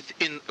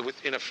within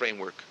a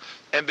framework,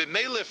 and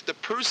b'meila if the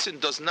person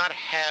does not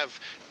have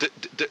the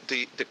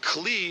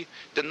kli,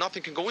 then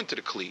nothing can go into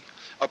the kli.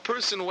 A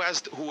person who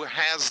has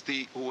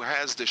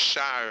the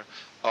shar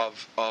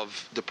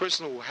of the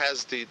person who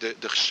has the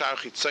shar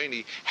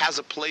chitzoni has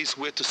a place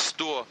where to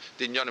store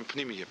the inyanim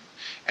pnimiyim.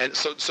 And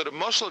so the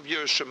mashal of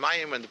Yirei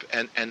Shamayim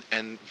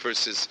and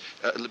versus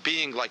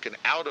being like an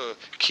outer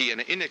key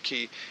and an inner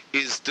key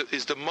is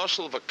the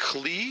mashal of a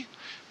kli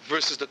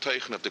versus the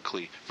teichen of the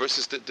kli,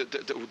 versus the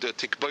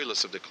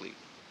tikboilus of the kli.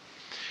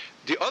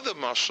 The other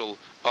mashal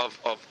of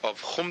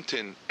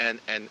chumtin and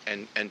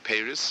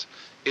peris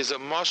is a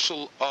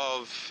mashal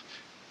of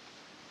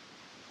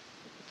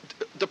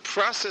the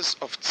process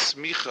of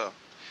tzmicha.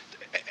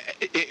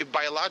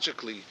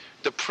 Biologically,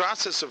 the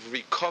process of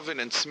recovering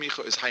and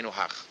tzmicha is hainu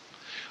hach.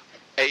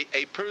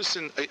 A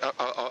person,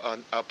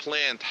 a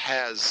plant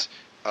has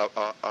a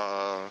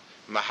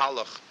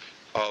mahalach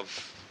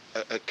of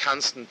a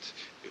constant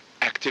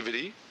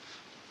activity.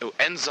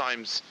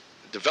 Enzymes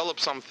develop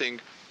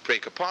something,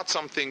 break apart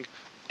something,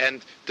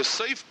 and the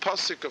safe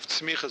pasuk of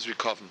tzmicha is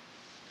recovered.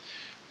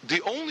 The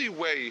only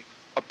way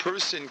a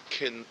person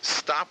can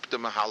stop the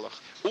mahalach,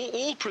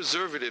 all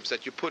preservatives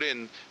that you put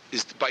in,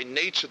 is by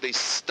nature they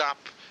stop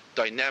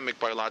dynamic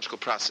biological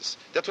process.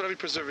 That's what every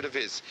preservative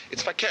is.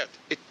 It's fakert.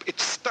 It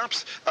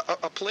stops.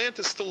 A plant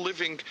is still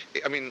living.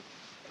 I mean,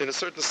 in a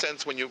certain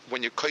sense, when you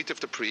koitif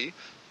the pri,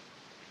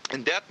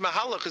 and that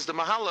mahalach is the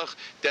mahalach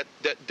that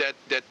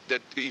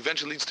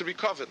eventually leads to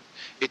recover.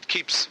 It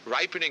keeps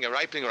ripening and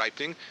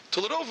ripening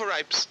till it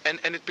overripes and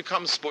it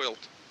becomes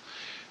spoiled.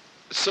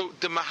 So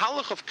the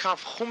mahalach of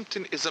kaf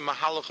chumtin is a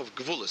mahalach of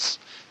gvulis.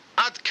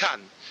 Ad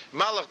kan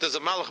malach, there's a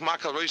malach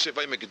makal roishe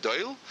vay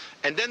megdoil,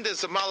 and then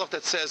there's a malach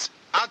that says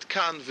ad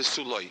kan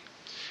v'suloi.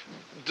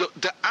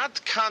 The ad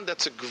kan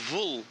that's a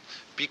gvul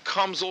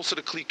becomes also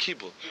the kli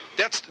kibul.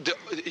 That's the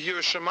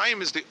Yirei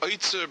Shamayim is the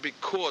oitzer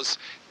because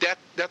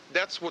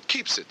that's what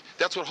keeps it.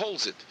 That's what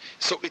holds it.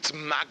 So it's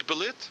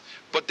magbelit,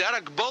 but that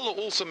agbala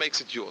also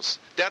makes it yours.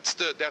 That's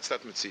that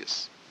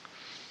mitzias.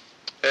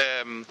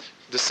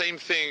 The same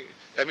thing.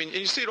 I mean,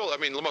 you see it all. I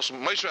mean, Moshe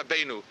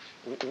Rabbeinu,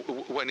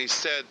 when he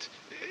said,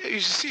 you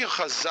see a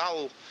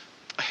Chazal,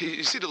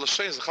 you see the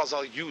Lashonos the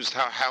Chazal used,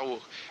 how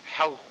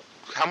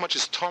much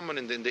is Toman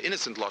in the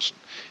innocent Lashon.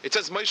 It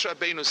says, Moshe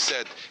Rabbeinu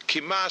said,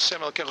 Ki ma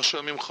Hashem Elokecha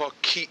shomer mimcha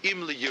ki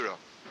im liyira.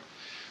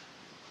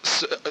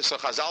 So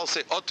Chazal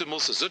say, Otu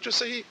Musa Zutra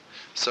Sehi.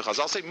 So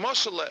Chazal say,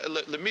 Moshe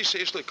lemi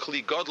sheish le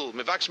kli gadol,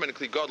 mevaksh men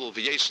kli gadol,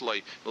 v'yesh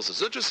le Musa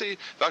Zutra Sehi,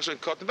 v'aksh men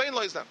kotten vein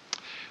lo is that.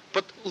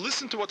 But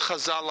listen to what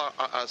Chazal,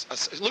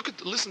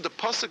 listen to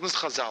Pasuk's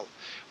Chazal.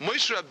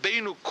 Moshe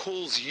Rabbeinu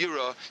calls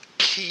Yira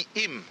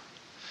Ki'im.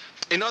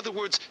 In other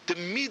words, the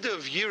midah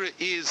of Yira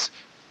is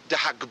the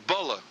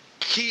Hagbala,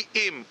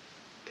 Ki'im.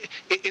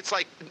 It's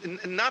like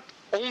not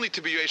only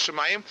to be Yirei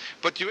Shamayim,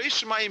 but Yirei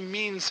Shamayim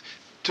means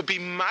to be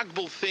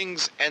magbal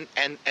things and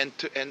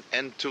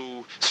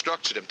to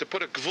structure them, to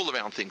put a gvul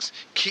around things.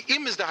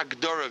 Ki'im is the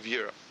Hagdara of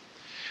Yira.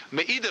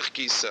 Me'idach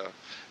Gisa,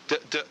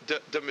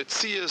 the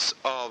Metzias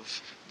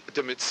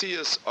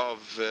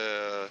of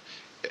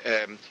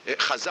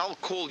Chazal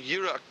call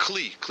Yira a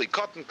Kli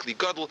cotton, Kli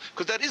gadol,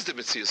 because that is the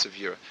Metzias of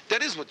Yira.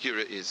 That is what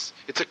Yira is.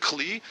 It's a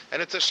Kli,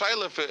 and it's a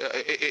Shaila.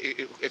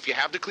 If you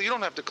have the Kli, you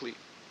don't have the Kli.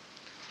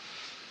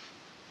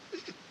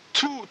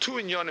 Two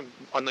inyanim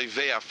on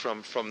Neveah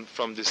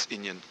from this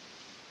inyan.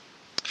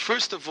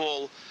 First of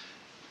all,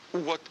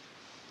 what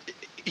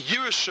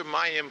Yira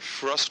Shamayim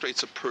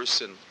frustrates a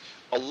person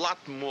a lot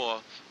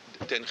more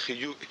than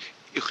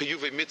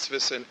Chiyuvei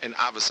mitzvahs and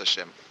Avos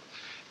Hashem.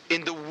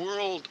 In the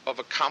world of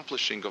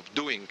accomplishing, of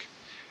doing,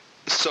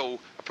 so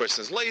a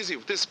person is lazy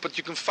with this, but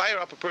you can fire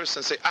up a person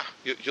and say,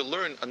 you'll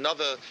learn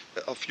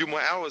a few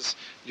more hours,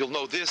 you'll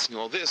know this,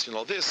 you'll know this, you'll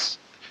know this.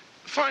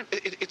 Fine,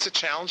 it's a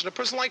challenge, and a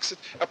person likes it.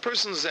 A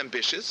person is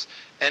ambitious,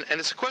 and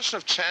it's a question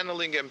of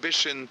channeling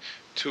ambition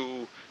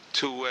to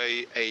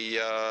a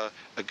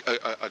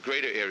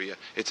greater area.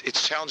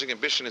 It's challenging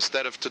ambition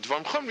instead of to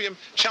dvarim chumriyim,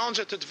 challenge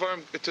it to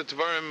dvarim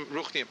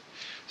ruchniim.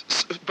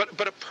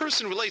 But a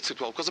person relates it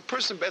well, because a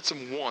person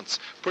wants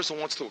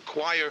to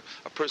acquire,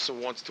 a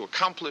person wants to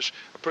accomplish,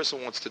 a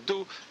person wants to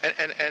do,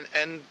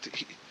 and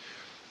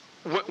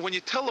when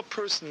you tell a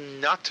person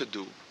not to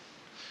do,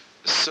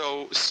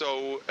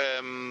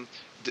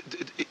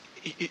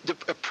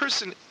 a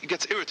person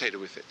gets irritated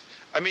with it.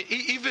 I mean,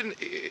 even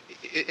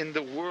in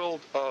the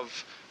world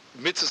of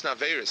mitzvahs and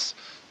averis,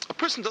 a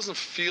person doesn't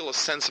feel a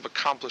sense of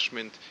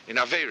accomplishment in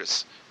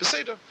averis.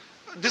 Beseder,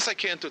 this I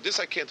can't do, this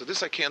I can't do,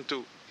 this I can't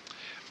do.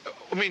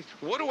 I mean,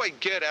 what do I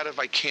get out of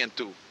I can't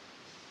do?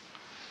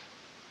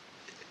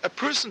 A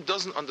person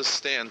doesn't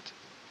understand,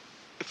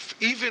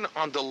 even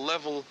on the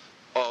level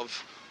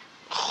of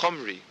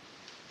chomri,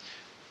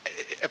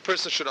 a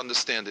person should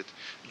understand it.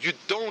 You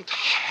don't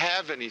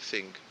have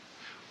anything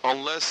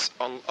unless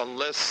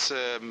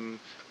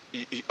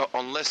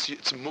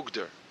it's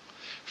mugdar.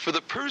 For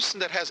the person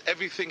that has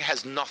everything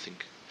has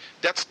nothing.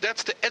 That's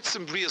the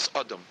etzem brias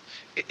adam.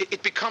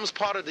 It becomes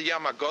part of the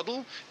Yam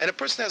HaGadol, and a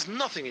person has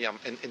nothing in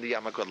the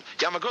Yam HaGadol.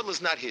 Yam HaGadol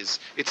is not his.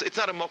 It's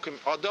not a mokim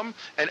adam,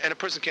 and a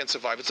person can't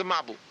survive. It's a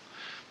mabul.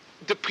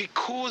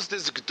 Because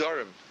there's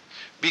gdarim,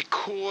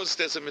 because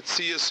there's a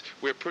metzias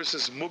where a person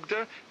is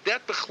mugdar,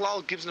 that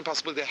bechlal gives them the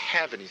possibility to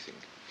have anything.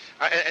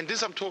 And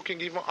this I'm talking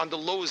even on the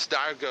lowest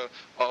darga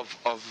of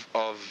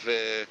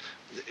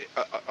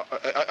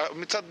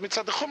mitzad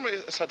the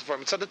chumrei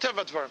mitzad the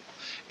teva dvarim.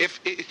 If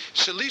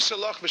shali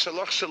shalach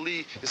v'shalach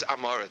shali is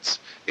amaretz,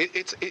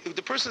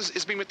 the person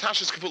is being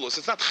metashis kvulos.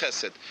 It's not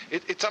chesed.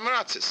 It's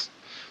amaratzis.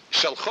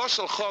 Shalcha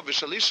shalcha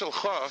v'shali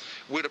shalcha,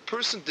 where the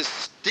person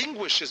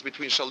distinguishes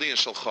between shali and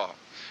shalcha,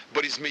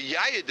 but he's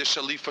miyayed the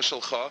shalifa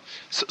shalcha.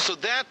 So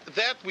that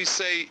we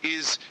say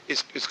is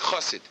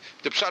chassid.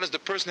 The pshat is the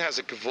person has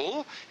a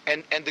gevul,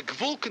 and the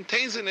gevul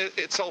contains in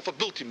itself a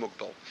bilti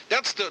mugbal.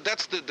 That's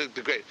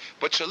the great.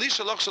 But shali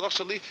shalach shalach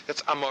shali,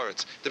 that's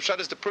amaretz. The pshat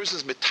is the person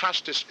is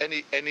metashtish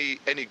any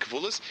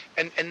gevulas,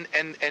 and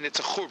it's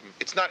a churban.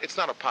 It's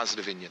not a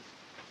positive inyan.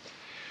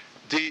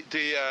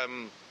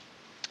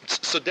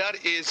 So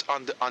that is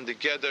on the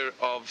gather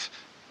of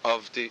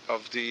Chayme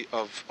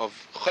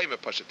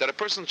Pashat, that a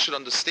person should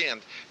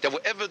understand that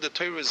wherever the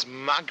Torah is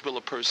magbil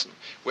a person,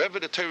 wherever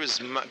the Torah is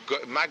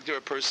magdir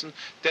a person,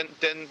 then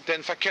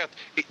faket.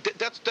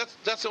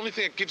 That's the only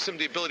thing that gives him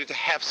the ability to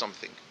have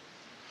something.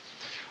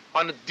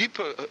 On a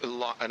deeper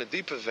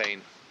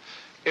vein,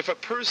 if a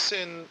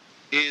person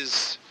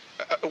is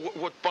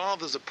what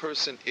bothers a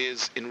person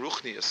is in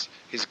ruchnius,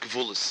 his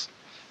gvulis.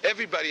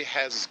 Everybody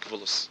has his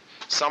gvulis.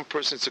 Some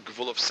person it's a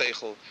gvul of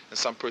seichel, and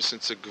some person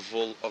it's a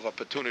gvul of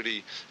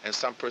opportunity, and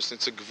some person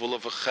it's a gvul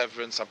of a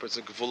chevra, and some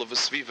person it's a gvul of a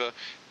sviva.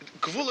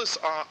 Gvulas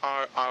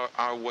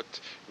are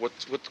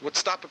what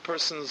stop a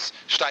person's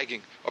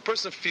steiging. A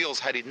person feels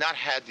had he not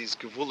had these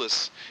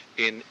gvulas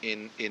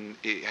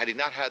had he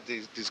not had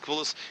these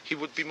gvulas, he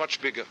would be much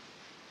bigger.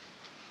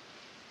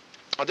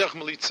 Aderech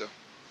Melitza.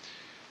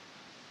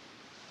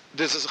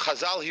 There's a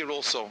chazal here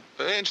also,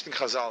 an interesting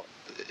chazal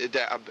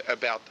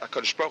about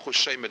HaKadosh Baruch Hu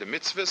Shema the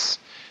mitzvahs,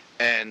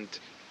 and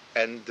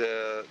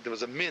there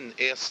was a min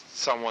asked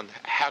someone,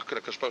 how could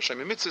a Kashbar Shem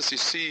mitzvahs? You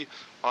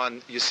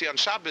see on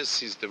Shabbos,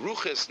 he's the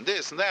ruchis and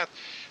this and that.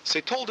 So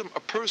he told him a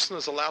person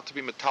is allowed to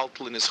be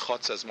metaltal in his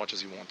chotz as much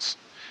as he wants.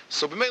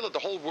 So b'meila the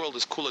whole world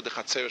is kula de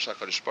chatzeres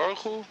HaKadosh Baruch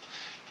Hu,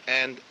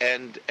 and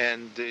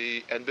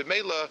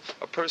b'meila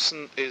a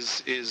person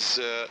is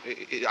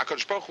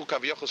HaKadosh Baruch Hu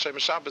kaviyachol Shem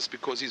Shabbos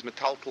because he's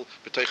metaltal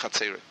b'toy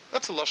chatzere.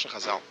 That's the lashon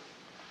Chazal.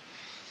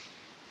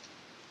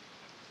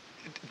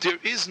 There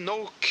is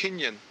no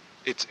kinyan.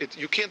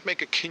 You can't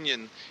make a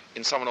kinyan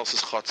in someone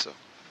else's chotzer,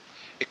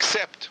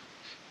 except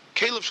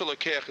kelev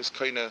shalokeach is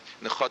kaina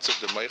nechotzer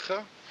de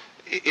meicha,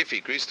 if he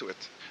agrees to it.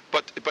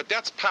 But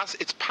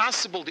it's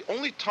possible. The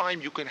only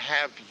time you can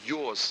have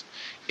yours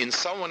in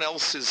someone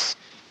else's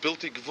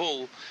bilti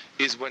gvul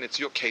is when it's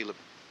your kelev.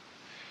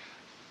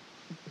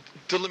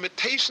 The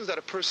limitations that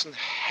a person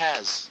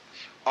has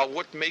are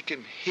what make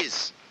him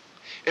his.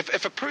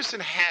 If a person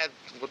had,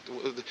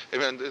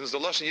 the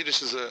Lashon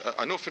Yiddish is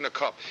a nuf in a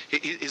cup,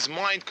 his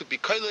mind could be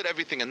koiled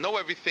everything and know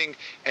everything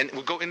and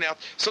would go in and out.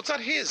 So it's not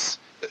his.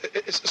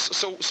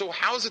 So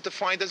how is it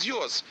defined as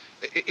yours?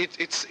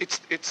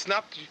 It's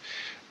not.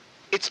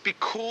 It's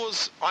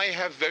because I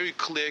have very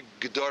clear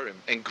gedorim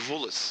and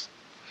gvulas,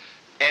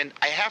 and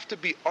I have to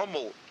be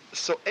amol.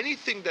 So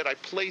anything that I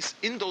place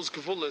in those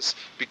gvulas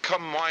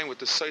become mine with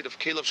the side of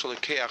kelev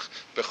shalakeach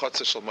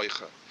bechotzer shel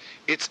moicha.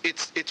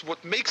 It's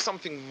what makes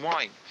something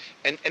mine,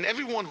 and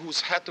everyone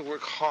who's had to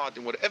work hard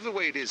in whatever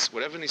way it is,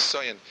 whatever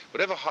nisayon,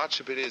 whatever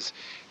hardship it is,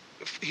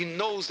 he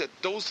knows that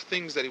those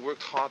things that he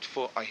worked hard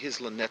for are his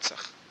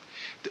lenetzach.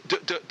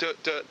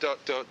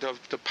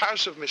 The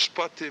parish of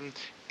Mishpatim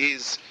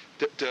is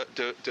the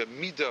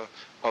midah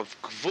of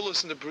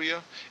gvulas in the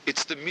bria.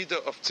 It's the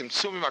midah of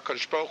tzimtzumim.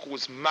 HaKadosh Baruch Hu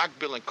was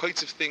magbil and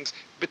koitz of things.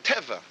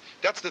 Beteva,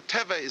 that's the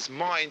teva is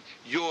mine,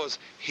 yours,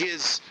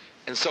 his,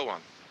 and so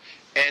on.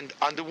 And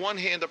on the one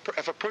hand,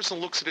 if a person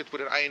looks at it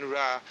with an ayin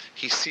ra,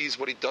 he sees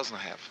what he doesn't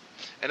have.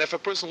 And if a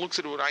person looks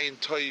at it with ayin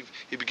toiv,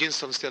 he begins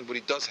to understand what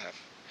he does have.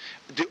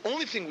 The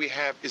only thing we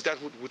have is that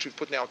which we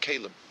put in our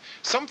kalim.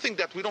 Something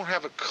that we don't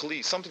have a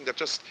kli, something that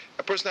just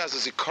a person has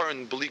a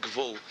zikaron b'li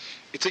gvul.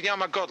 It's a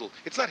yamagadol.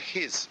 It's not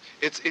his.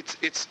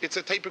 It's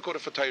a tape recorder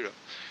for Torah.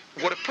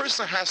 What a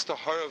person has to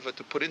harava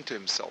to put into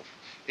himself,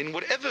 in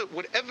whatever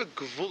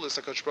gvul is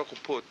HaKadosh Baruch Hu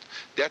put,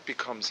 that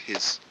becomes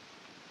his.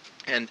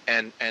 And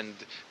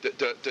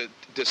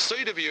the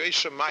side of Yirat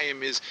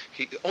Shamayim is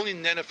he only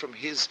nena from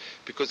his,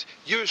 because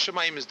Yirat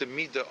Shamayim is the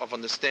midah of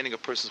understanding a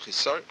person's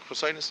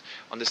chisaynus,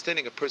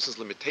 understanding a person's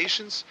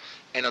limitations,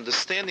 and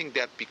understanding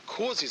that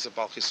because he's a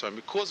bal chisayn,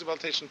 because of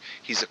limitation,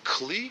 he's a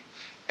kli,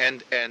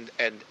 and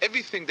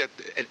everything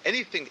and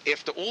anything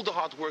after all the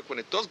hard work, when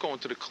it does go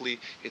into the kli,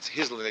 it's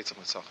his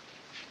l'neitzach.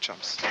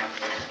 Chums.